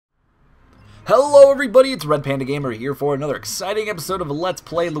Hello everybody, it's RedPandaGamer here for another exciting episode of Let's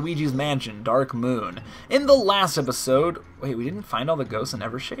Play Luigi's Mansion, Dark Moon. In the last episode... Wait, we didn't find all the ghosts in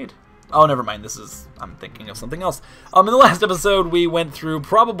Evershade? Oh, never mind, I'm thinking of something else. In the last episode, we went through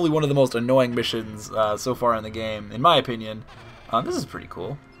probably one of the most annoying missions so far in the game, in my opinion. This is pretty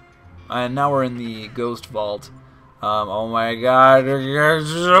cool. And now we're in the Ghost Vault. Oh my god.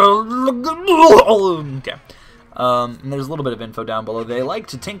 Okay. And there's a little bit of info down below. They like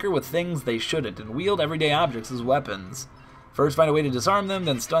to tinker with things they shouldn't and wield everyday objects as weapons. First, find a way to disarm them,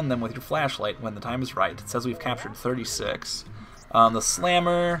 then stun them with your flashlight when the time is right. It says we've captured 36. The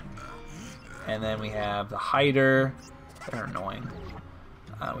Slammer, and then we have the Hider. They're annoying.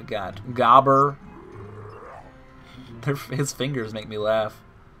 We got Gobber. His fingers make me laugh.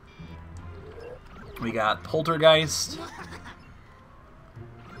 We got Poltergeist.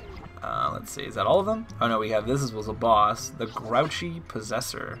 Let's see, is that all of them? Oh no, we have, this was a boss, the Grouchy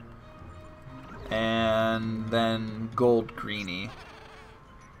Possessor. And then Gold Greenie.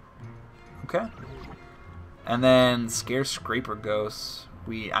 Okay. And then Scare Scraper Ghosts.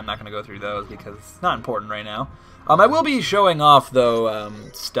 I'm not going to go through those because it's not important right now. I will be showing off, though,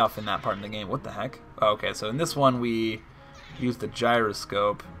 stuff in that part of the game. What the heck? Oh, okay, so in this one we use the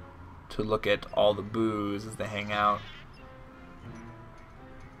gyroscope to look at all the boos as they hang out.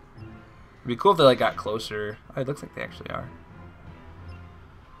 It'd be cool if they got closer. Oh, it looks like they actually are.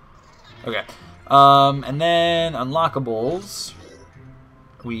 Okay. And then unlockables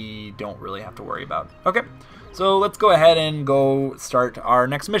we don't really have to worry about. Okay. So let's go ahead and go start our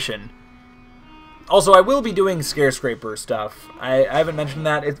next mission. Also, I will be doing Scare Scraper stuff. I haven't mentioned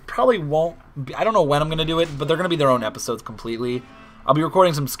that. It probably won't be, I don't know when I'm going to do it, but they're going to be their own episodes completely. I'll be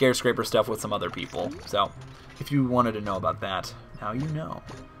recording some Scare Scraper stuff with some other people. So, if you wanted to know about that, now you know.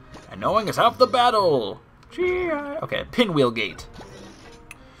 And knowing is half the battle! Okay, Pinwheel Gate.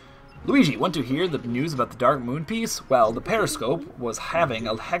 Luigi, want to hear the news about the Dark Moon piece? Well, the periscope was having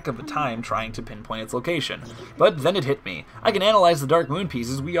a heck of a time trying to pinpoint its location. But then it hit me. I can analyze the Dark Moon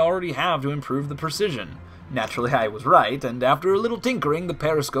pieces we already have to improve the precision. Naturally, I was right, and after a little tinkering, the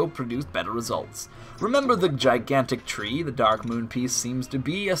periscope produced better results. Remember the gigantic tree? The Dark Moon piece seems to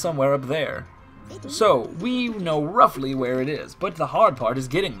be somewhere up there. So, we know roughly where it is, but the hard part is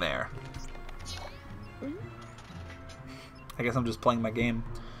getting there. I guess I'm just playing my game.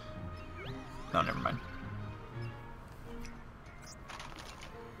 No, never mind.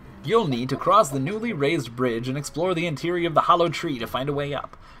 You'll need to cross the newly raised bridge and explore the interior of the hollow tree to find a way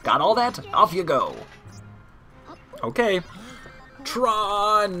up. Got all that? Off you go. Okay.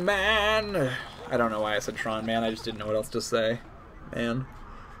 Tron, man! I don't know why I said Tron, man. I just didn't know what else to say. Man.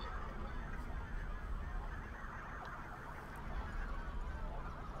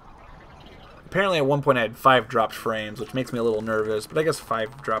 Apparently at one point I had 5 dropped frames, which makes me a little nervous, but I guess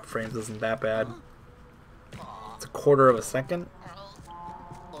 5 dropped frames isn't that bad. It's a quarter of a second?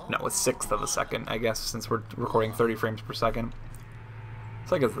 No, it's 1/6 of a second, I guess, since we're recording 30 frames per second.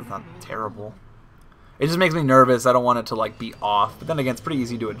 So I guess it's not terrible. It just makes me nervous. I don't want it to be off, but then again, it's pretty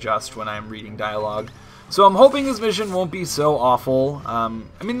easy to adjust when I'm reading dialogue. So I'm hoping this mission won't be so awful. I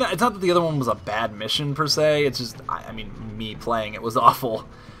mean, it's not that the other one was a bad mission per se, it's just, I mean, me playing it was awful.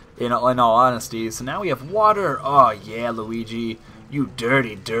 In all honesty. So now we have water. Oh yeah, Luigi, you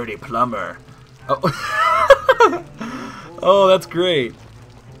dirty, dirty plumber. Oh, oh, that's great.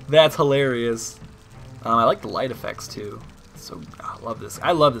 That's hilarious. I like the light effects too. So I love this.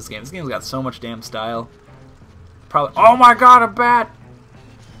 I love this game. This game's got so much damn style. Probably. Oh my god, a bat!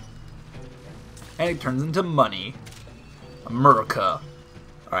 And it turns into money. America.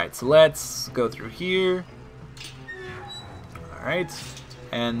 All right, so let's go through here. All right.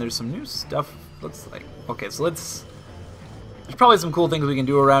 And there's some new stuff, looks like. Okay, so there's probably some cool things we can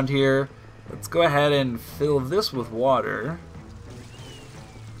do around here. Let's go ahead and fill this with water.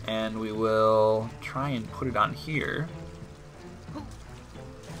 And we will try and put it on here.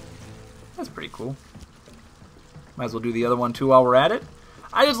 That's pretty cool. Might as well do the other one too while we're at it.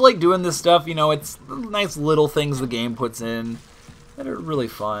 I just like doing this stuff, you know, it's nice little things the game puts in that are really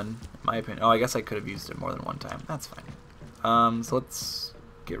fun, in my opinion. Oh, I guess I could have used it more than one time. That's fine. So let's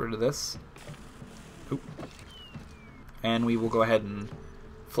get rid of this. Oop. And we will go ahead and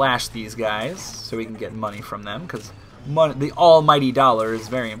flash these guys so we can get money from them, because the almighty dollar is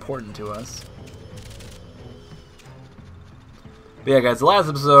very important to us. But yeah, guys, the last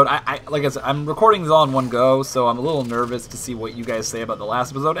episode, like I said, I'm recording these all in one go, so I'm a little nervous to see what you guys say about the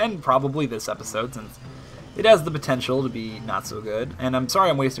last episode, and probably this episode, since it has the potential to be not so good. And I'm sorry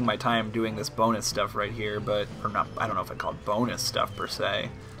I'm wasting my time doing this bonus stuff right here, but, or not, I don't know if I call it bonus stuff per se.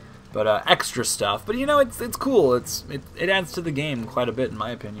 but extra stuff. But you know, it's cool. It adds to the game quite a bit, in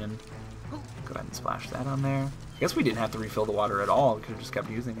my opinion. Go ahead and splash that on there. I guess we didn't have to refill the water at all. We could have just kept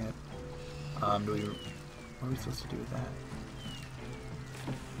using it. What are we supposed to do with that?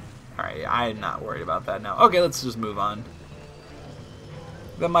 Alright, I'm not worried about that now. Okay, let's just move on.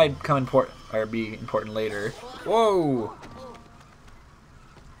 That might come be important later. Whoa!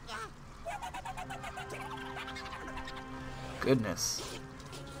 Goodness.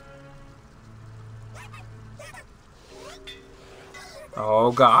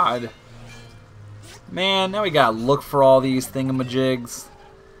 Oh god. Man, now we gotta look for all these thingamajigs.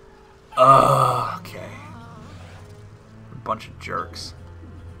 Okay. A bunch of jerks.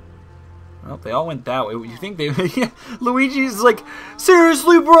 Well, they all went that way. You think they... Luigi's like,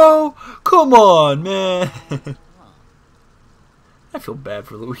 seriously, bro? Come on, man. I feel bad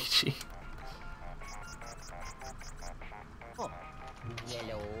for Luigi.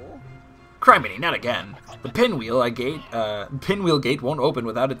 Criminy, not again. The pinwheel gate won't open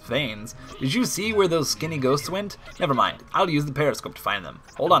without its vanes. Did you see where those skinny ghosts went? Never mind. I'll use the periscope to find them.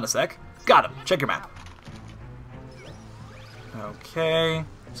 Hold on a sec. Got him. Check your map. Okay.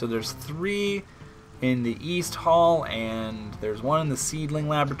 So there's 3 in the East Hall, and there's 1 in the Seedling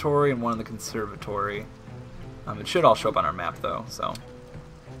Laboratory and 1 in the Conservatory. It should all show up on our map, though. So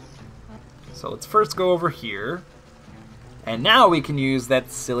let's first go over here. And now we can use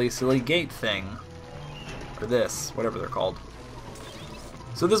that silly gate thing. Or this, whatever they're called.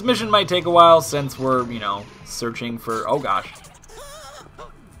 So this mission might take a while since we're, you know, searching for... Oh gosh.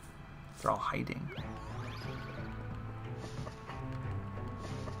 They're all hiding.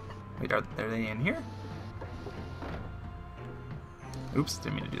 Wait, are they in here? Oops,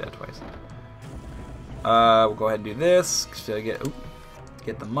 didn't mean to do that twice. We'll go ahead and do this.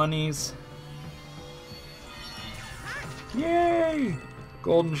 Get the monies. Yay!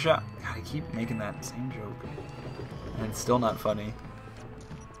 Golden shot. God, I keep making that same joke. And it's still not funny.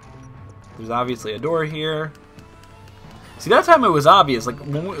 There's obviously a door here. See, that time it was obvious. Like,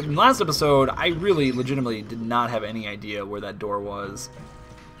 in the last episode, I really legitimately did not have any idea where that door was.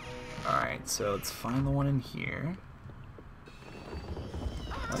 Alright, so let's find the one in here.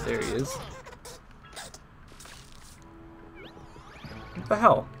 Oh, there he is. What the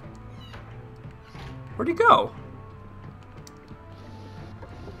hell? Where'd he go?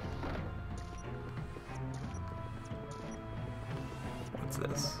 What's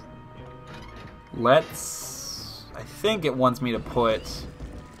this? I think it wants me to put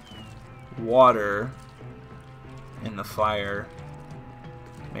water in the fire.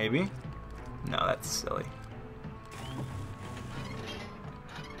 Maybe? No, that's silly.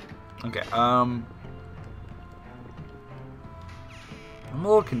 Okay, I'm a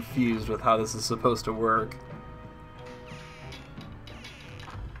little confused with how this is supposed to work.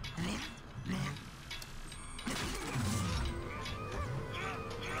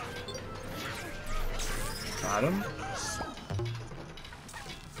 Got him.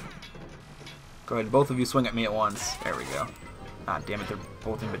 Go ahead, both of you swing at me at once. There we go. Ah, damn it, they're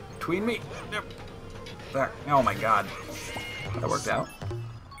both in between me. Yep. There. Oh my god. That worked out.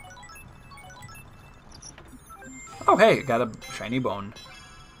 Oh hey, got a shiny bone.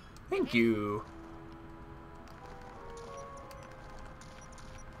 Thank you.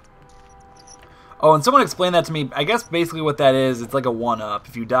 Oh, and someone explained that to me. I guess basically what that is, it's like a 1-up.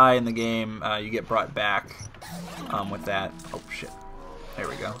 If you die in the game, you get brought back with that. Oh shit. There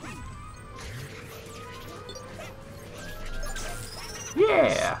we go.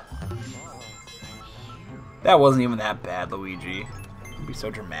 Yeah! That wasn't even that bad, Luigi. It'd be so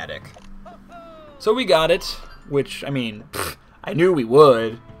dramatic. So we got it, which, I mean, I knew we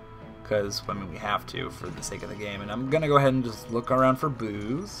would, because, I mean, we have to for the sake of the game. And I'm gonna go ahead and just look around for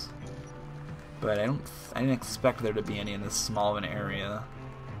booze. But I didn't expect there to be any in this small of an area.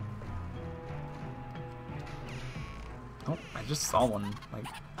 Oh, I just saw one, like...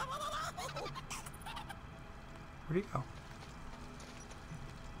 Where'd he go?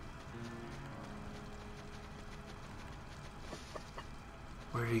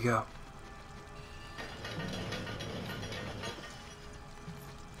 Where did he go?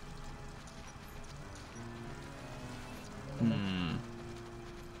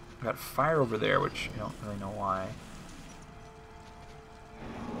 I got fire over there, which I don't really know why.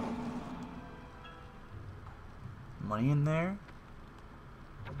 Money in there?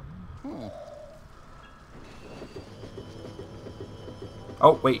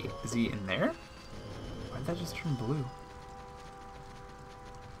 Oh, wait, is he in there? Why did that just turn blue?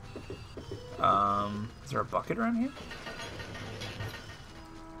 Is there a bucket around here?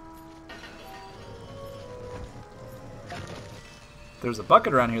 If there's a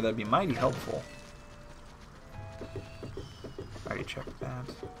bucket around here, that'd be mighty helpful. I already checked that.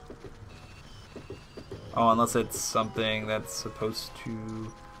 Oh, unless it's something that's supposed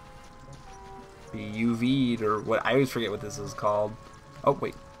to be UV'd or what. I always forget what this is called. Oh,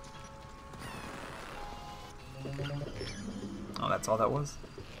 wait. Oh, that's all that was?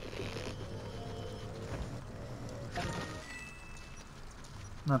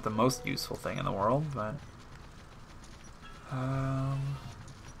 Not the most useful thing in the world, but...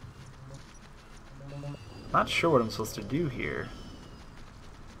 not sure what I'm supposed to do here.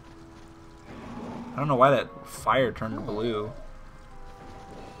 I don't know why that fire turned blue.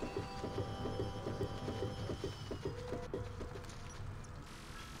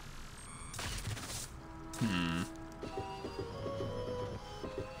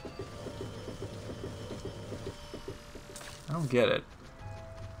 I don't get it.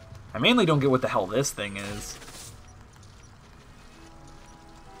 I mainly don't get what the hell this thing is.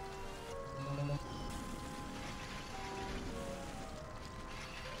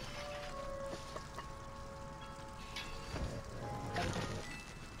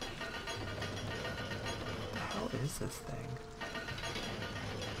 Is this thing?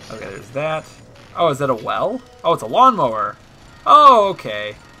 Okay, there's that. Oh, is that a well? Oh, it's a lawnmower. Oh,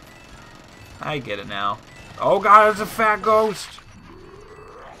 okay. I get it now. Oh god, it's a fat ghost.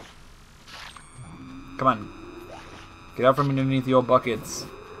 Come on. Get out from underneath the old buckets.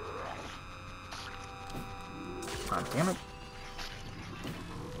 God damn it.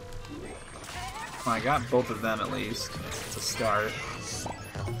 Well, I got both of them at least. It's a start.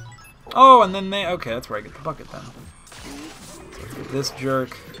 Oh, and then they... Okay, that's where I get the bucket then. So let's get this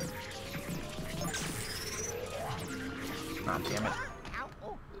jerk. God damn it.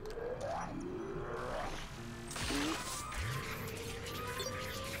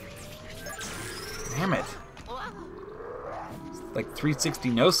 Damn it. It's like 360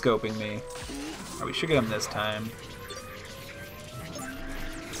 no-scoping me. Oh, we should get him this time.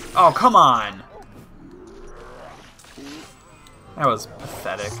 Oh, come on! That was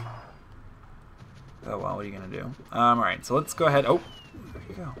pathetic. Oh well, what are you gonna do? Alright, so let's go ahead. Oh, there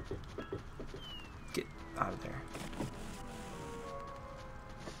you go. Get out of there.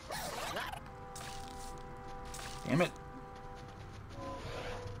 Damn it.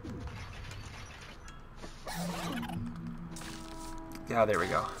 Yeah, there we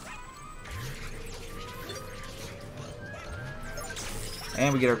go.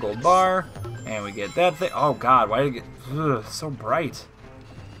 And we get our gold bar. And we get that thing. Oh god, why did it get so bright?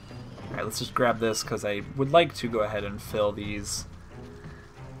 Alright, let's just grab this because I would like to go ahead and fill these.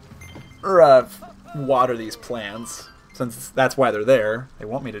 Or water these plants. Since that's why they're there. They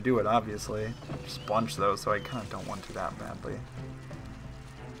want me to do it, obviously. Just bunch those, so I kind of don't want to that badly.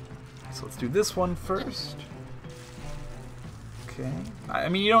 So let's do this one first. Okay. I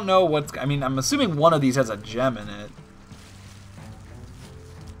mean, you don't know what's... I mean, I'm assuming one of these has a gem in it.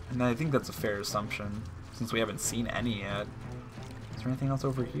 And I think that's a fair assumption, since we haven't seen any yet. Is there anything else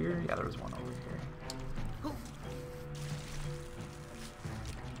over here? Yeah, there was one over here.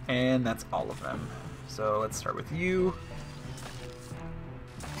 And that's all of them. So let's start with you.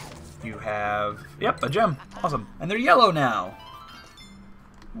 You have... Yep, a gem. Awesome. And they're yellow now.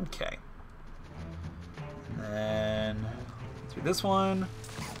 Okay. And then... Let's do this one.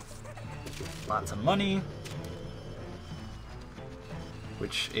 Lots of money.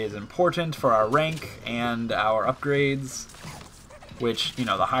 Which is important for our rank and our upgrades. Which, you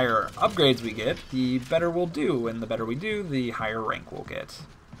know, the higher upgrades we get, the better we'll do. And the better we do, the higher rank we'll get.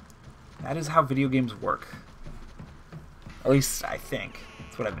 That is how video games work. At least, I think.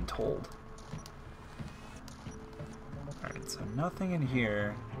 That's what I've been told. Alright, so nothing in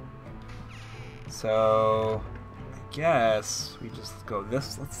here. So, I guess we just go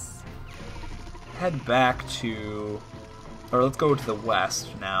this. Let's head back to... Or let's go to the west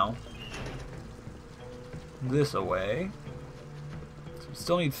now. This away. So we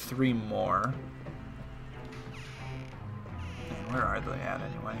still need 3 more. And where are they at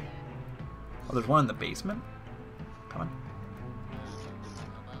anyway? Oh, there's one in the basement? Come on.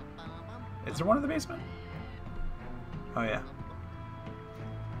 Is there one in the basement? Oh, yeah.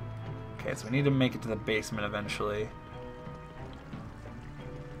 Okay, so we need to make it to the basement eventually.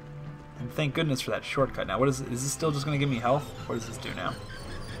 And thank goodness for that shortcut. Now, what is this still just going to give me health? What does this do now?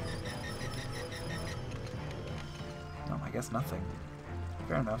 No, I guess nothing.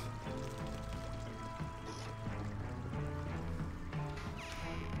 Fair enough.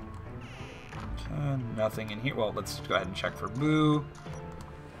 Okay, nothing in here. Well, let's go ahead and check for Boo.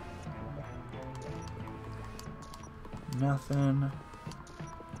 Nothing.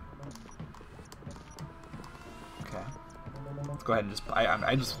 Okay. Let's go ahead and just...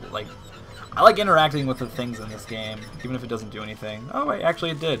 I just like... I like interacting with the things in this game, even if it doesn't do anything. Oh, wait,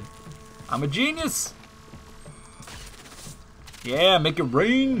 actually it did. I'm a genius! Yeah, make it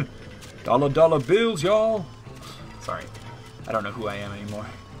rain. Dollar dollar bills, y'all. Sorry. I don't know who I am anymore.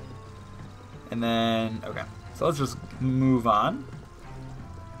 And then, okay. So let's just move on.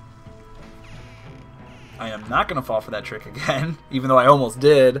 I am not going to fall for that trick again, even though I almost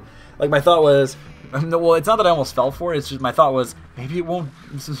did. Like, my thought was, well, it's not that I almost fell for it, it's just my thought was, maybe it won't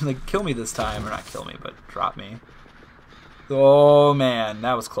like kill me this time. Or not kill me, but drop me. Oh, man,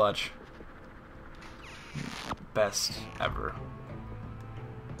 that was clutch. Best ever.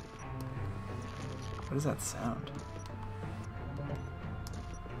 What is that sound?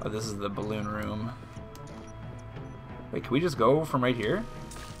 Oh, this is the balloon room. Wait, can we just go from right here?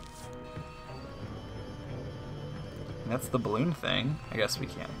 That's the balloon thing. I guess we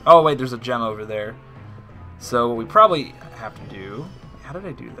can. Oh, wait, there's a gem over there. So what we probably have to do... How did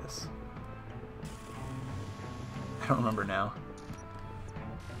I do this? I don't remember now.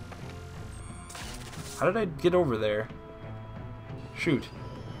 How did I get over there? Shoot.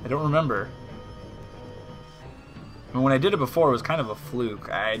 I don't remember. I mean, when I did it before, it was kind of a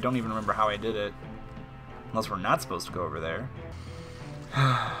fluke. I don't even remember how I did it. Unless we're not supposed to go over there.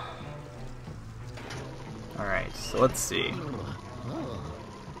 Alright, so let's see.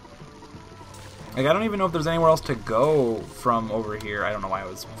 Like, I don't even know if there's anywhere else to go from over here. I don't know why I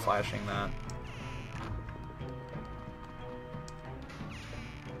was flashing that.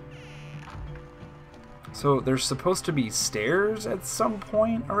 So there's supposed to be stairs at some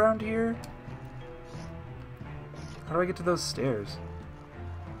point around here? How do I get to those stairs?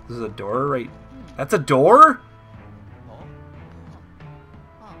 There's a door right... That's a door?!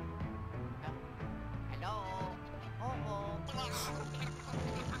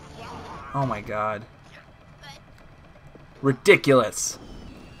 Oh my god. Ridiculous.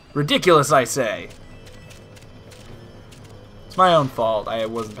 Ridiculous, I say. It's my own fault. I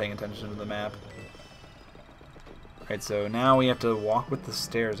wasn't paying attention to the map. Alright, so now we have to walk with the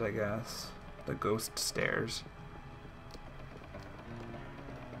stairs, I guess. The ghost stairs.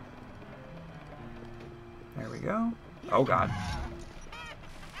 There we go. Oh god.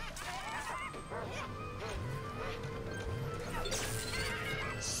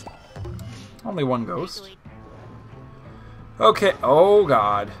 Only one ghost. Okay. Oh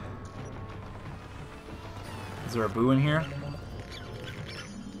god. Is there a boo in here?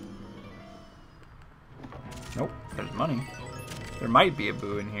 Nope. There's money. There might be a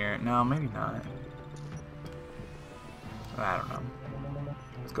boo in here. No, maybe not. I don't know.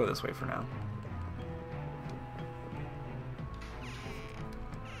 Let's go this way for now.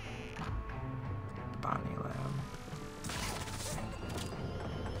 Bonnie Lab.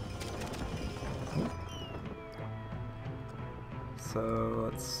 So,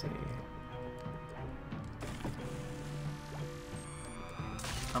 let's see.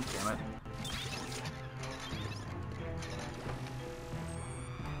 Oh, damn it.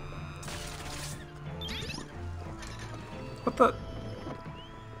 What the?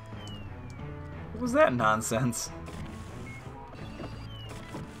 What was that nonsense?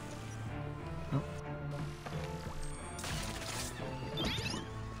 Nope.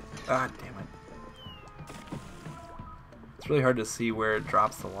 Ah, damn it. It's really hard to see where it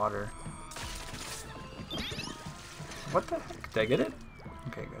drops the water. What the heck? Did I get it?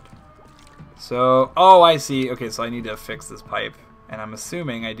 Okay, good. So, oh, I see. Okay, so I need to fix this pipe. And I'm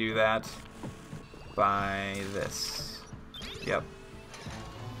assuming I do that by this. Yep.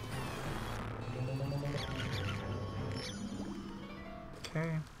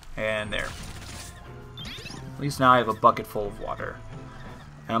 Okay, and there. At least now I have a bucket full of water.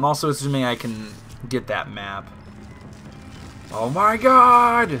 And I'm also assuming I can get that map. Oh my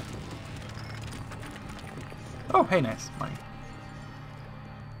god! Oh, hey, nice. Money.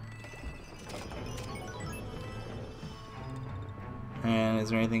 And is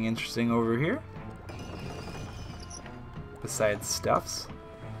there anything interesting over here? Besides stuffs?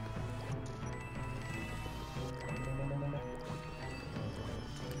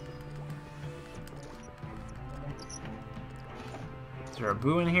 Is there a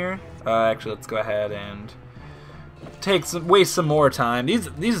boo in here? Actually, let's go ahead and waste some more time.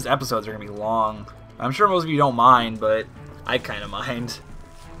 These episodes are gonna be long. I'm sure most of you don't mind, but I kind of mind.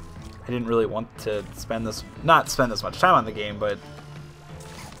 I didn't really want to not spend this much time on the game, but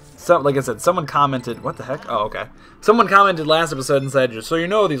like I said, someone commented. What the heck? Oh, okay. Someone commented last episode and said, "Just so you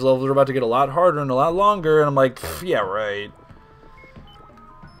know, these levels are about to get a lot harder and a lot longer." And I'm like, yeah, right.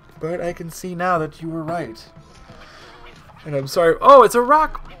 But I can see now that you were right. And I'm sorry. Oh, it's a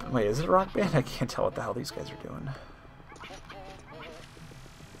rock. Wait, is it a rock band? I can't tell what the hell these guys are doing.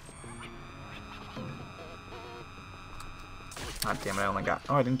 God damn it, I only got...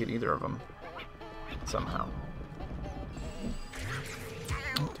 Oh, I didn't get either of them. Somehow.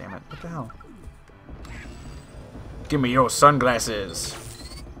 Oh, damn it. What the hell? Give me your sunglasses.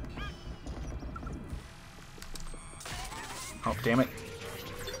 Oh, damn it.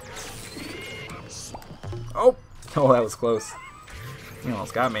 Oh! Oh, that was close. You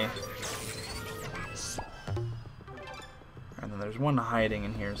almost got me. And then there's one hiding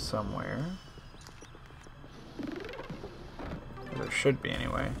in here somewhere. Or there should be,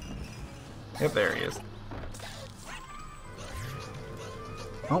 anyway. Yep, there he is.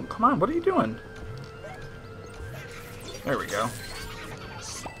 Oh, come on, what are you doing? There we go.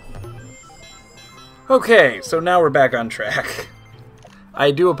 Okay, so now we're back on track.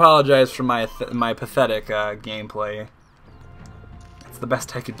 I do apologize for my pathetic gameplay. It's the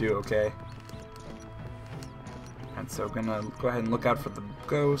best I could do, okay? And so gonna go ahead and look out for the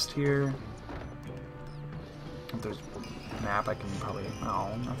ghost here. If there's a map, I can probably...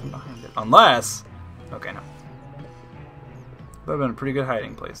 Oh, nothing behind it. Unless... Okay, no. That would have been a pretty good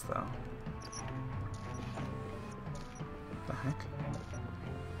hiding place, though. What the heck?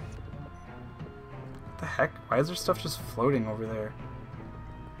 What the heck? Why is there stuff just floating over there?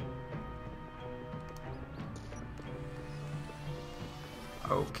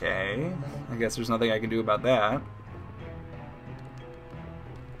 Okay. I guess there's nothing I can do about that.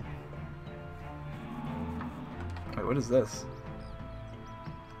 Wait, what is this?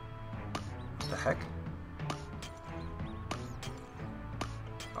 What the heck?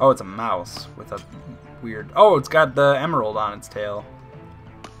 Oh, it's a mouse with a weird... Oh, it's got the emerald on its tail.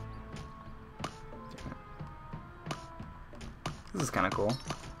 This is kind of cool.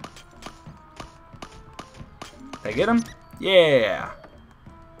 Did I get him? Yeah!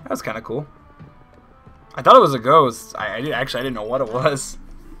 That was kind of cool. I thought it was a ghost. I didn't know what it was.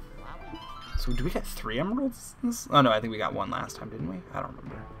 So, did we get 3 emeralds? Oh, no, I think we got 1 last time, didn't we? I don't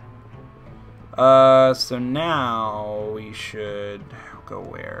remember. So now we should go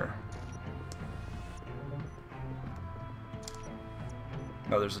where?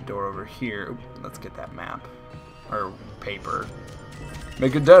 Oh, there's a door over here. Oop, let's get that map. Or paper.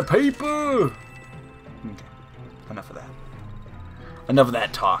 Make it that paper! Okay, enough of that. Enough of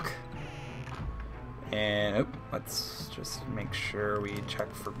that talk. And, let's just make sure we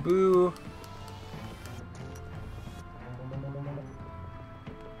check for Boo.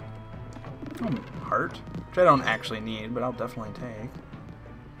 Heart, which I don't actually need, but I'll definitely take.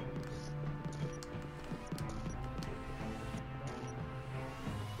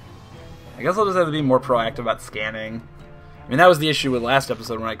 I guess I'll just have to be more proactive about scanning. I mean, that was the issue with last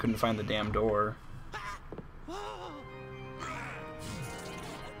episode when I couldn't find the damn door.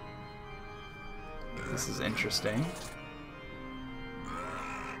 This is interesting.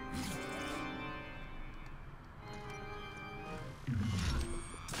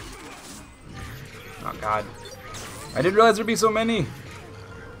 Oh god. I didn't realize there'd be so many!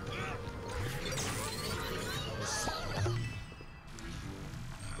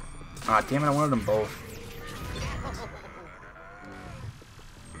 Ah, damn it, I wanted them both.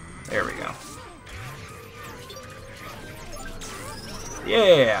 There we go.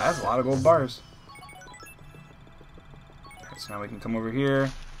 Yeah, that's a lot of gold bars. Okay, so now we can come over here.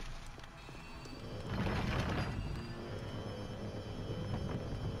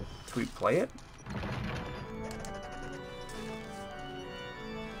 Can we play it?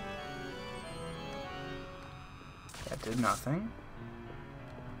 That did nothing.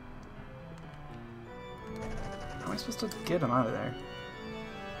 How am I supposed to get him out of there?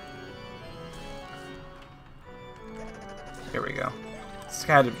 Here we go. It's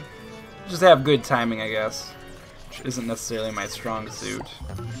kind of just have good timing, I guess, which isn't necessarily my strong suit.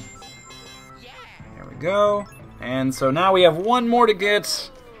 There we go. And so now we have 1 more to get.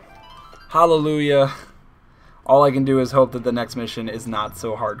 Hallelujah. All I can do is hope that the next mission is not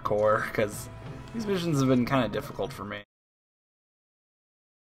so hardcore, because these missions have been kind of difficult for me.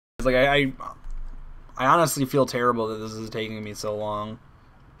 It's like I honestly feel terrible that this is taking me so long.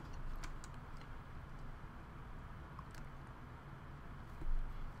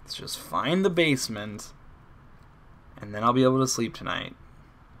 Let's just find the basement, and then I'll be able to sleep tonight.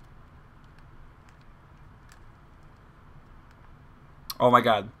 Oh my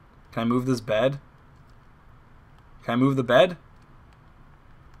god. Can I move this bed? Can I move the bed?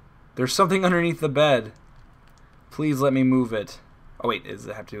 There's something underneath the bed. Please let me move it. Oh wait, does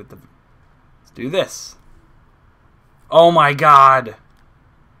it have to do with the... Let's do this. Oh my god!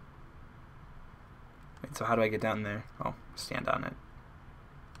 Wait, so how do I get down there? Oh, stand on it.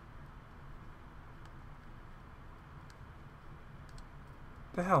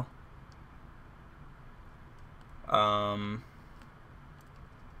 What the hell?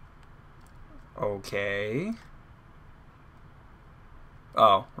 Okay.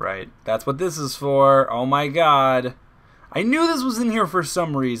 Oh, right. That's what this is for. Oh my god. I knew this was in here for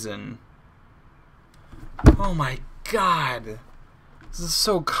some reason. Oh my god. This is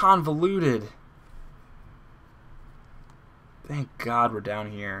so convoluted. Thank God we're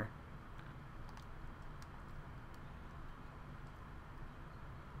down here.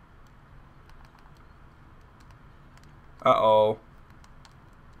 Uh-oh.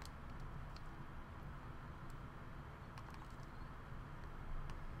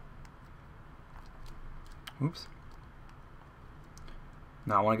 Oops.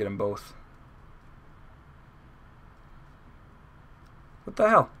 No, I want to get them both. What the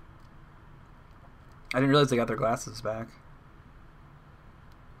hell? I didn't realize they got their glasses back.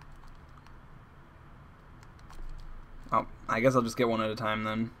 Oh, I guess I'll just get one at a time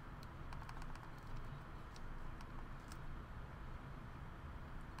then.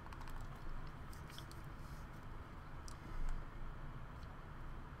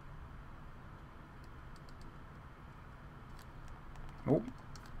 Oh.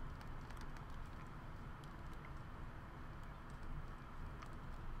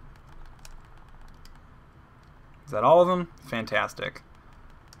 Is that all of them? Fantastic.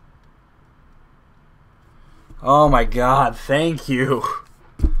 Oh my god, thank you.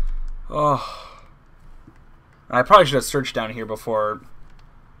 Oh. I probably should have searched down here before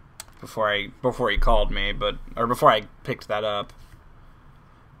he called me, or before I picked that up.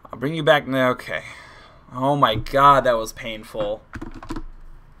 I'll bring you back now. Okay. Oh my god, that was painful.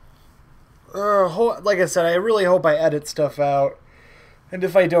 Like I said, I really hope I edit stuff out. And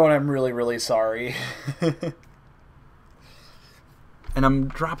if I don't, I'm really, really sorry. And I'm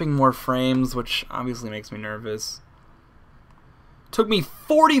dropping more frames, which obviously makes me nervous. Took me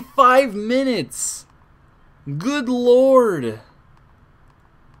 45 minutes! Good lord! At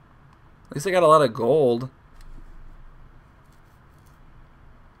least I got a lot of gold.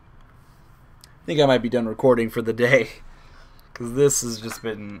 I think I might be done recording for the day. Because this has just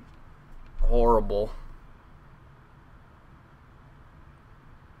been horrible.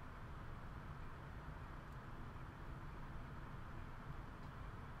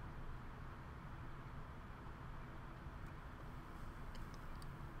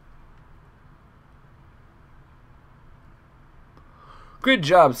 Good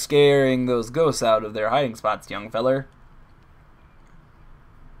job scaring those ghosts out of their hiding spots, young feller.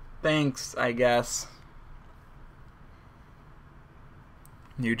 Thanks, I guess.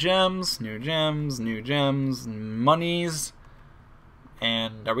 New gems, new gems, new gems, monies.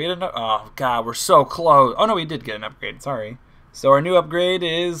 And are we at an... Oh, God, we're so close. Oh, no, we did get an upgrade. Sorry. So our new upgrade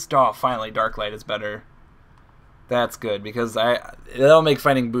is... Oh, finally, Dark Light is better. That's good, because that'll make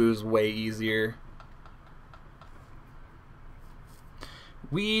fighting boos way easier.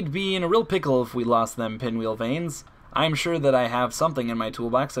 We'd be in a real pickle if we lost them pinwheel veins. I'm sure that I have something in my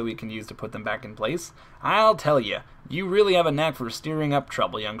toolbox that we can use to put them back in place. I'll tell you, you really have a knack for stirring up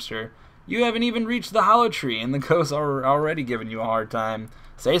trouble, youngster. You haven't even reached the hollow tree, and the ghosts are already giving you a hard time.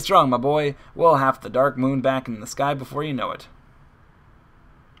 Stay strong, my boy. We'll have the dark moon back in the sky before you know it.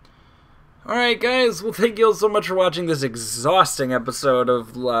 Alright, guys. Well, thank you all so much for watching this exhausting episode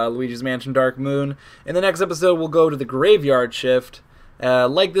of Luigi's Mansion Dark Moon. In the next episode, we'll go to the Graveyard Shift.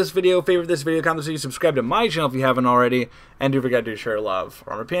 Like this video, favorite this video, comment, subscribe to my channel if you haven't already, and don't forget to share love.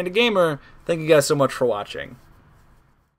 I'm RedPandaGamer. Thank you guys so much for watching.